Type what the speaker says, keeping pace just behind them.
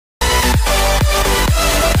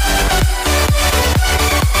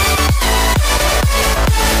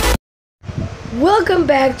welcome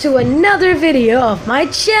back to another video of my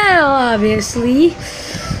channel, obviously.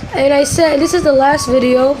 And I said this is the last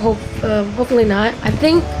video. Hopefully not. I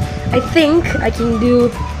think I can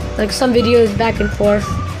do like some videos back and forth.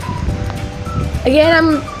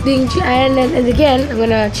 Again, again I'm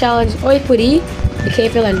gonna challenge Oi Puri, the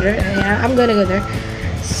cave villager. Yeah, I'm gonna go there.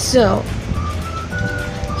 So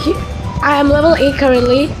I am level 8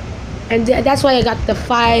 currently, and that's why I got the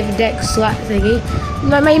 5 deck slot thingy.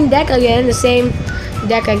 My main deck again, the same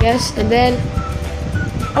deck I guess, and then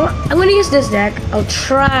I'm gonna use this deck. I'll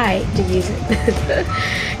try to use it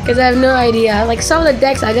because I have no idea. Like some of the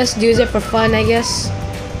decks I just use it for fun, I guess.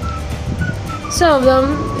 Some of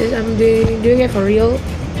them I'm doing it for real.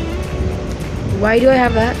 Why do I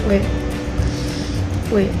have that? Wait.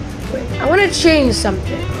 I want to change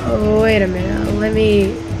something. Oh, wait a minute. Let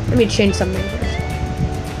me change something first.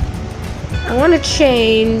 I want to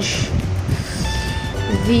change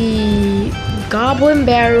the goblin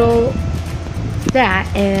barrel, that,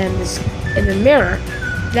 and the mirror,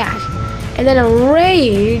 that, and then a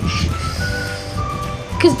rage,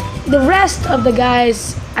 because the rest of the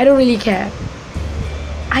guys I don't really care.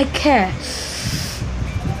 I care.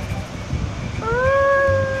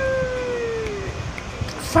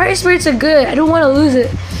 Fire spirits are good. I don't want to lose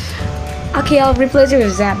it. Okay, I'll replace it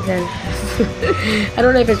with zap then. I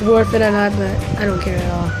don't know if it's worth it or not, but I don't care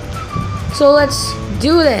at all. So let's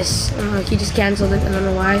do this. He just canceled it. I don't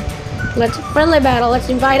know why. Let's friendly battle. Let's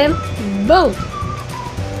invite him. Boom.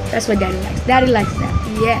 That's what Daddy likes. Daddy likes that.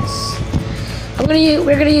 Yes.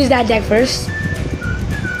 We're gonna use that deck first.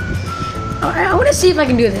 I want to see if I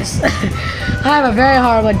can do this. I have a very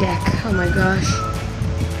horrible deck. Oh my gosh.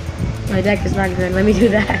 My deck is not good. Let me do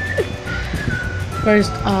that.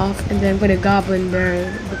 First off, and then put a goblin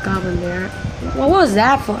there. The goblin there. What was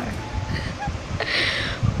that for?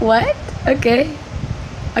 What? Okay.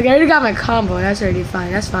 I already got my combo. That's already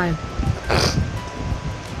fine. That's fine.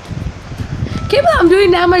 Can't believe I'm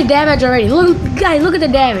doing that much damage already. Look, guys, look at the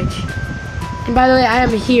damage. And by the way, I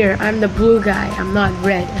am here. I'm the blue guy. I'm not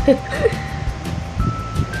red.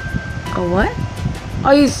 Oh, what?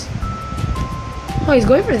 Oh, he's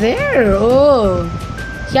going for there. Oh,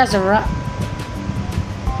 he has a rock.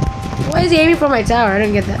 Why is he aiming for my tower? I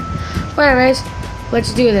don't get that. Well, anyways,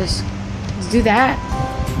 let's do this. Let's do that.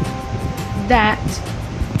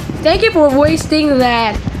 Thank you for wasting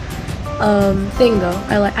that thing though.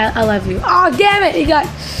 I love you. Oh damn it! He got.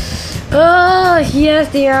 Oh, he has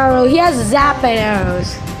the arrow. He has zapping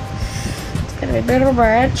arrows. It's gonna be a bit of a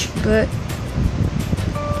match, but.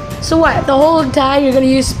 So what? The whole time you're gonna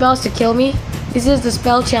use spells to kill me? Is this the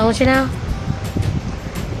spell challenger now?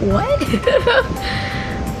 What?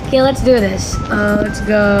 Okay, let's do this. Let's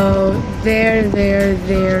go there.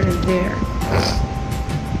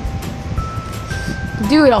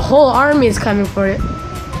 Dude, a whole army is coming for it.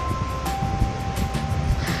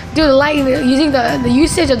 Dude, the lightning, using the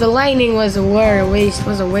usage of the lightning was a waste.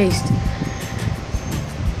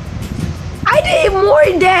 I did more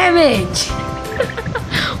damage.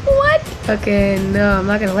 What? Okay, no, I'm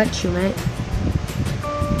not gonna let you, man.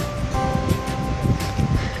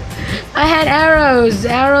 I had arrows.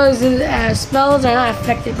 Arrows and spells are not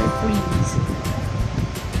affected by freeze.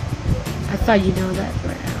 I thought you know that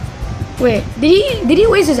right now. Wait, did he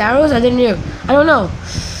waste his arrows? I didn't know. I don't know.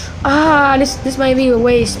 This might be a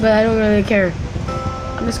waste, but I don't really care.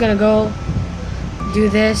 I'm just gonna go do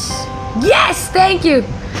this. Yes, thank you.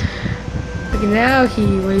 Okay, now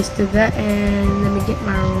he wasted that, and let me get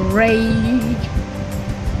my rage.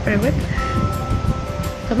 Very quick.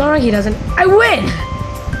 Tomorrow he doesn't. I win.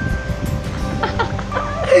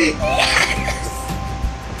 Yes!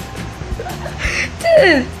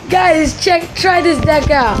 Dude, guys, try this deck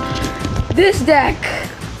out. This deck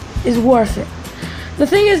is worth it. The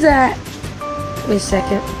thing is that, wait a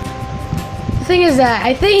second. The thing is that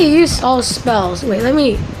I think he used all spells. Wait, let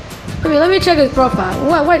me check his profile.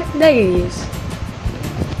 What deck did he use?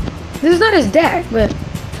 This is not his deck, but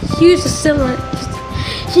he used a similar.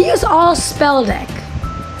 He used all spell deck.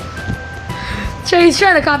 So he's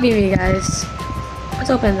trying to copy me, guys. Let's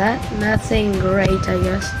open that. Nothing great, I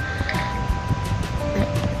guess.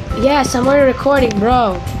 Yes, I'm already recording,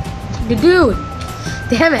 bro. Dude,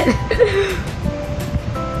 damn it.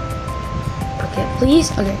 Okay,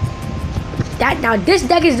 please. Okay. Now this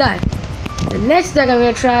deck is done. The next deck I'm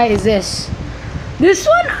gonna try is this. This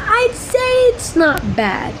one, I'd say it's not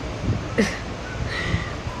bad.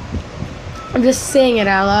 I'm just saying it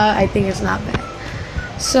out loud. I think it's not bad.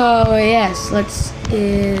 So yes, let's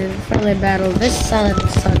friendly battle this son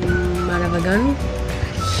of a gun.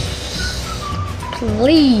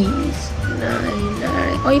 Please.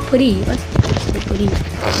 Oi Puri. Let's Puri.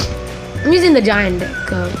 I'm using the giant deck.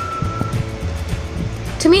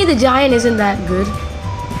 To me, the giant isn't that good.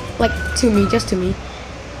 Like, to me, just to me.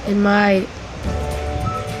 In my...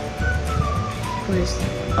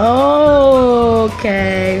 Oh,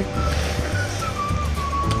 okay.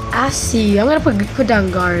 I see. I'm gonna put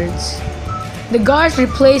down guards. The guards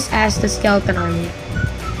replace as the skeleton army.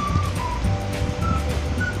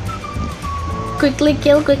 Quickly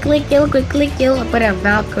kill, quickly kill, quickly kill. I'll put a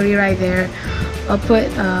Valkyrie right there. I'll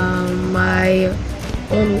put my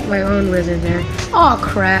own wizard there. Oh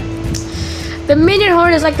crap! The minion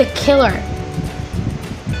horde is like the killer.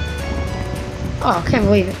 Oh, can't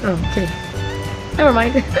believe it. Oh, kidding. Never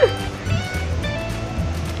mind.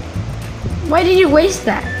 Why did you waste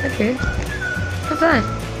that? Okay, have fun.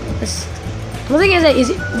 The thing is that it's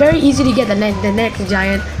very easy to get the next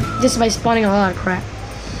giant just by spawning a lot of crap.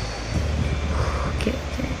 Okay.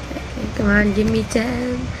 Come on, give me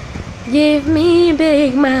 10. Give me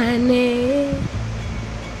big money.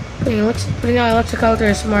 Putting out electrical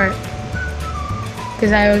is smart.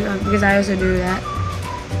 Because I also do that.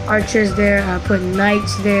 Archers there. I put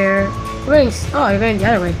knights there. You're going the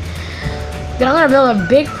other way. Then I'm gonna build a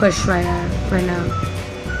big push right now.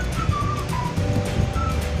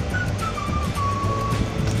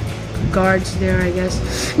 Guards there, I guess.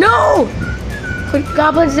 No! Put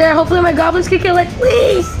goblins there. Hopefully my goblins can kill it.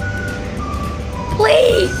 Please!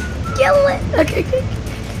 Please! Kill it! Okay.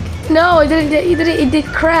 No, it did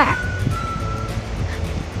crap.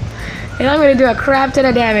 And I'm gonna do a crap ton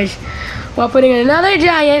of damage while putting another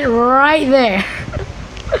giant right there.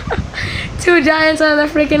 2 giants on the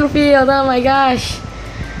freaking field. Oh my gosh.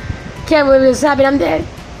 Can't believe this happened. I'm dead.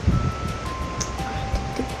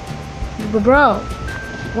 But bro,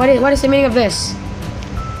 what is the meaning of this?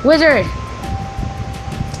 Wizard!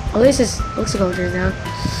 Oh, this looks like ultras now.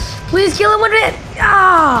 Please kill him with it!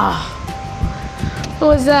 Ah! What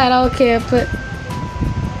was that? Okay, I'll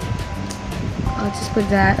just put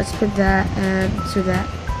that. Let's put that and let's do that.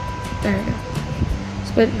 There we go.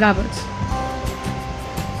 Let's put goblins.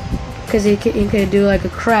 Because he could do like a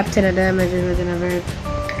crap ton of damage within a very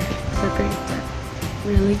separate that.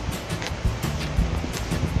 Really?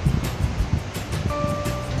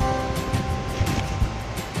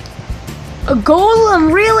 A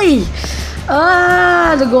golem, really?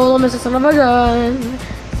 Ah, the golem is a son of a gun.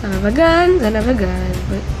 Son of a gun, son of a gun.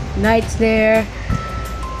 But knights there.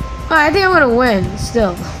 Oh, I think I'm gonna win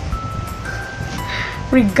still.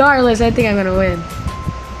 Regardless, I think I'm gonna win.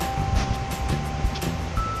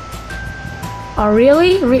 Oh,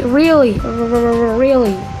 really? Really?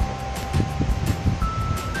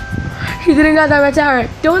 He didn't got that tower.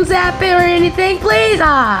 Don't zap it or anything, please!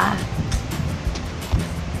 Ah!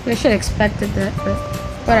 I should have expected that, but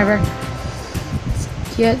whatever. Let's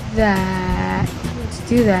get that. Let's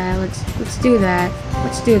do that. Let's do that.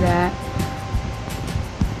 Let's do that.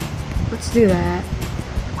 Let's do that.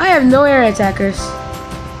 I have no air attackers.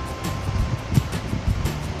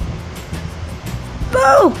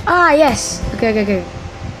 Boom! Ah, yes. Okay. Okay, good.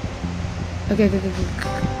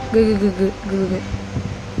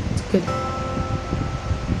 It's good.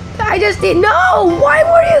 I just did. No! Why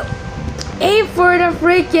were you? Aim for the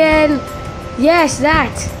freaking. Yes,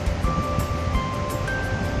 that.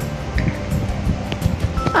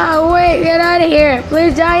 Oh, wait. Get out of here.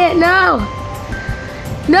 Please, giant. No.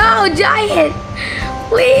 No, giant.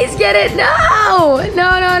 Please get it. No.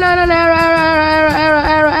 No.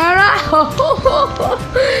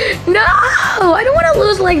 No, I don't want to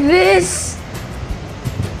lose like this.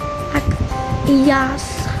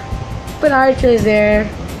 Yes. Put archers there.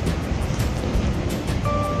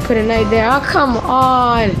 Put a knight there. Oh, come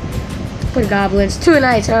on. Put goblins. 2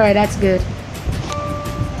 knights. Alright, that's good.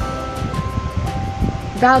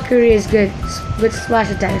 Valkyrie is good. With splash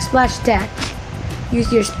attack. Splash attack.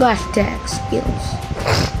 Use your splash attack skills.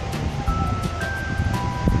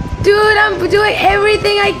 Dude, I'm doing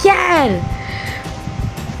everything I can.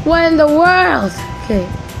 What in the world? Okay.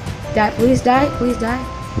 Please die. Please die.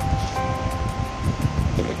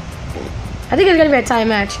 I think it's gonna be a time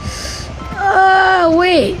match. Oh,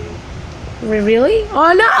 wait. Really?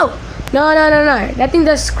 Oh, no! No. That thing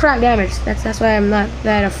does crap damage. That's why I'm not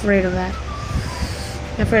that afraid of that.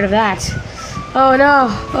 I'm afraid of that. Oh, no.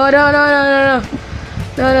 Oh, no.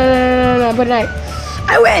 No. But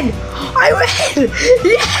I win!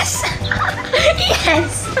 Yes!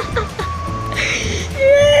 Yes!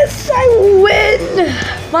 Yes, I win!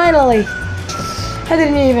 Finally!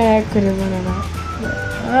 I could have won or not.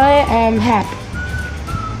 But I am happy.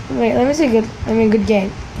 Wait, let me say good. Good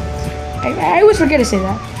game. I always forget to say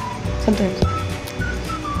that. Sometimes.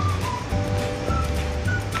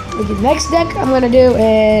 Okay, next deck I'm gonna do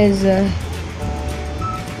is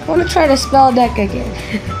I want to try the spell deck again.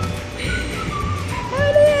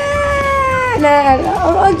 Yeah,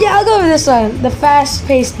 I'll go with this one. The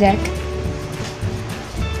fast-paced deck.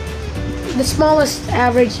 The smallest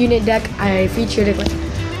average unit deck. I featured it like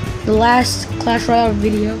the last Clash Royale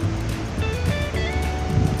video.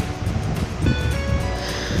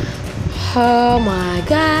 Oh my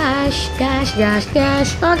gosh, gosh.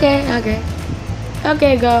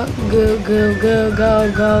 Okay, go.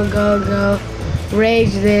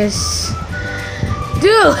 Rage this.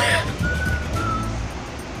 Dude!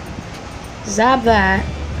 Zap that.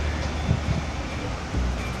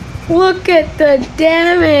 Look at the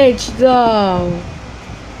damage though.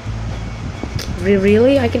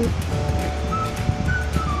 Really? I can...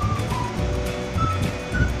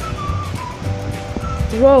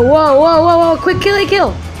 Whoa. Quick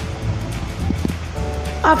kill.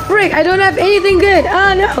 Oh frick, I don't have anything good.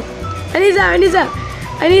 Oh no. I need zap.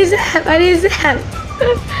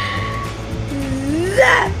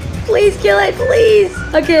 Zap. Please kill it, please.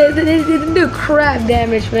 Okay, it didn't do crap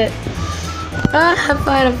damage, but I'm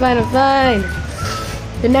fine.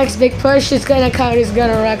 The next big push is gonna come. It's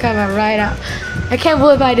gonna come right out. I can't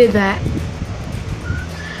believe I did that.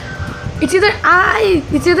 It's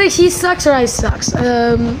either she sucks or I sucks.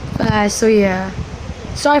 So yeah.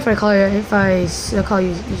 Sorry if I call you you sucks.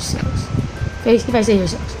 If I say you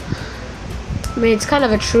sucks. I mean, it's kind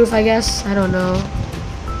of a truth, I guess. I don't know.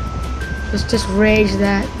 Just rage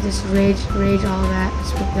that. Just rage all that.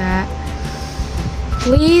 Just with that.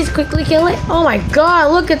 Please quickly kill it. Oh my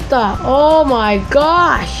god, look at that. Oh my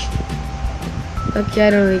gosh. Okay, I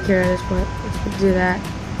don't really care at this point. Let's do that.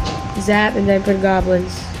 Zap and then put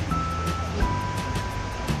goblins.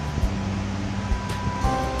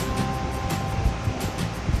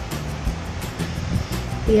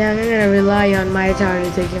 Yeah, I'm gonna rely on my tower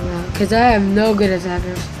to take him out. Because I am no good at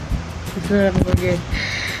attackers. It's not even good.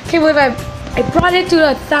 Can't believe I brought it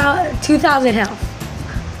to 2,000 health.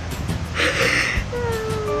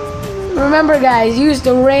 Remember guys, use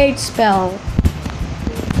the rage spell.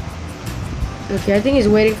 Okay, I think he's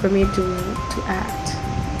waiting for me to act.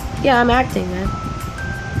 Yeah, I'm acting, man.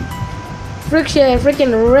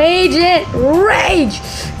 Freaking rage it! Rage!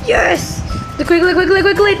 Yes! Quickly!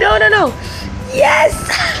 No! Yes!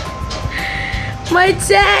 My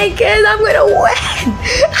tank is, I'm gonna win!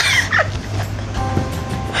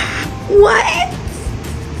 What?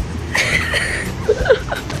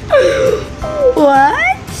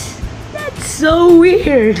 What? That's so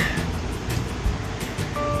weird.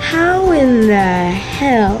 How in the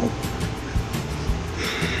hell?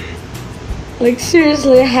 Like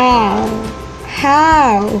seriously, how?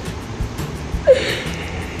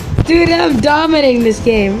 Dude, I'm dominating this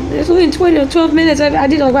game. It's only 12 minutes. I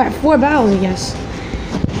did like what, 4 battles, I guess.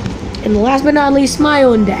 And last but not least, my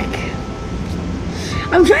own deck.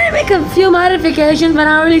 I'm trying to make a few modifications, but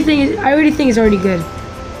I already think it's already good.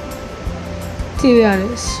 To be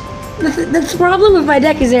honest, the problem with my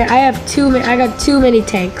deck is that I got too many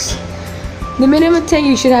tanks. The minimum tank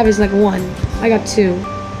you should have is like 1. I got 2,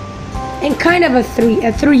 and kind of a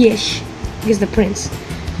 3-ish, because the prince.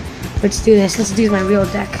 Let's do this. Let's do my real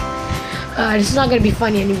deck. This is not gonna be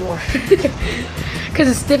funny anymore, because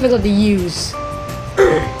it's difficult to use.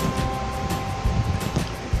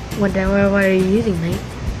 What are you using, mate?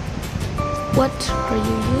 What are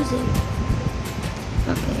you using?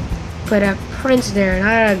 Okay, put a prince there.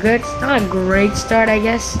 Not a great start, I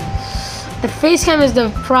guess. The face cam is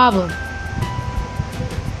the problem.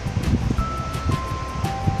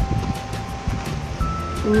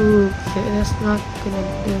 Okay, that's not gonna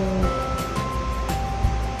do.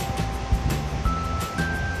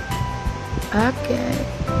 Okay,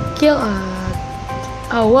 kill.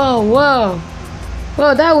 Oh, whoa!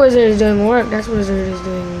 Well, that wizard is doing work. That wizard is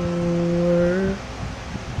doing work.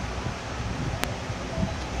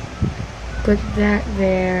 Put that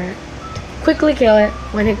there. Quickly kill it.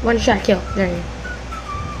 One shot kill. There you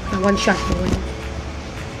go. One shot kill.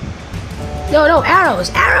 No, arrows!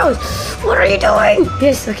 What are you doing?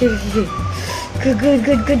 Yes, okay. Good.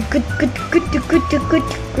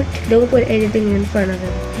 Don't put anything in front of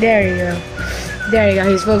him. There you go.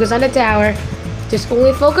 He's focused on the tower. Just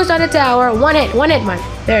only focus on the tower. One hit, man.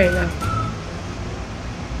 There you go.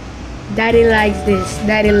 Daddy likes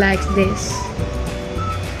this.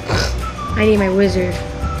 I need my wizard.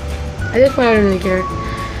 At this point, I don't really care.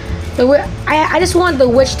 I just want the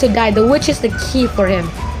witch to die. The witch is the key for him.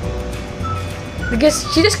 Because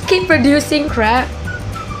she just keep producing crap.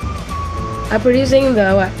 I'm producing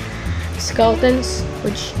the what? Skeletons,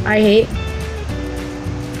 which I hate.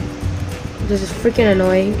 This is freaking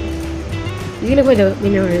annoying. He's gonna put the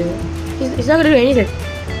he's not gonna do anything.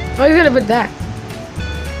 Oh, he's gonna put that.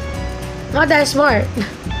 Not that smart.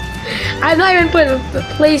 I've not even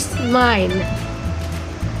placed mine.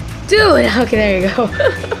 Dude! Okay, there you go.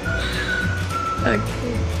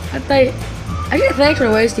 Okay. Actually, thanks for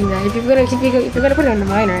wasting that. If you're gonna put it on the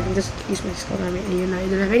miner, I can just use my skull armor and you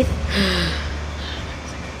don't have anything.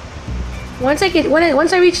 Once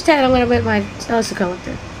I reach 10, I'm gonna put my Elsa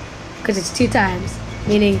collector. Because it's 2 times,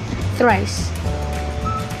 meaning thrice.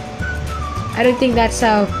 I don't think that's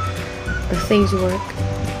how the things work.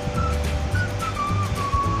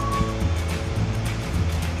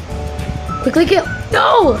 Quickly kill!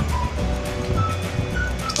 No!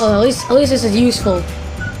 Oh, at least this is useful.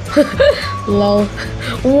 Lol.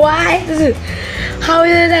 Why? How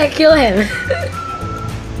did I kill him?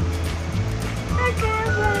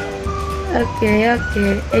 Okay.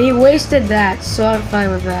 And he wasted that, so I'm fine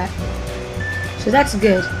with that. So that's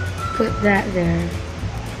good. Put that there.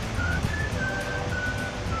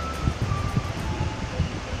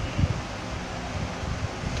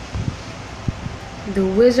 The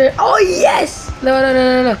wizard. Oh yes! No.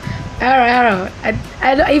 Arrow.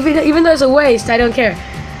 I don't, even though it's a waste, I don't care.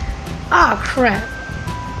 Ah, crap.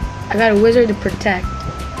 I got a wizard to protect.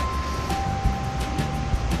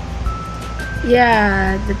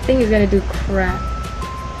 Yeah, the thing is gonna do crap.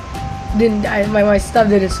 My stuff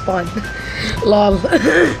didn't spawn. Lol.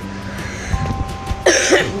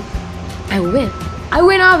 I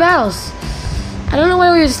win our battles. I don't know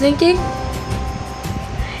what he was thinking.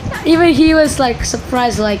 Even he was like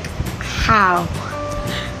surprised, like how.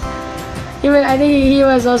 I think he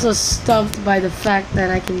was also stumped by the fact that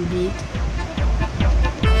I can beat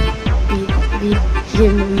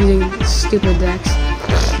him using stupid decks.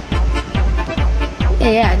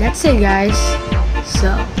 Yeah, that's it, guys.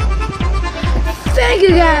 So, thank you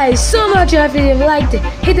guys so much. If you liked it,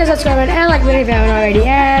 hit the subscribe button and like button if you haven't already.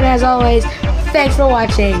 And as always, thanks for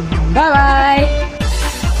watching. Bye bye.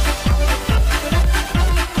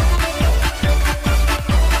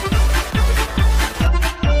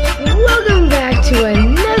 Welcome back to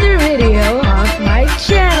another video off my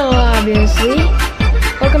channel, obviously.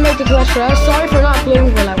 Welcome back to Clash Royale. Sorry for not playing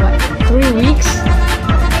for like, what, 3 weeks?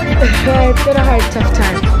 It's been a tough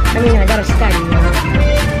time. I mean, I gotta study, you know.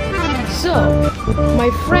 So, my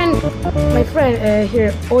friend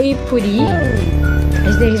here, Oi Pudi,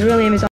 his real name is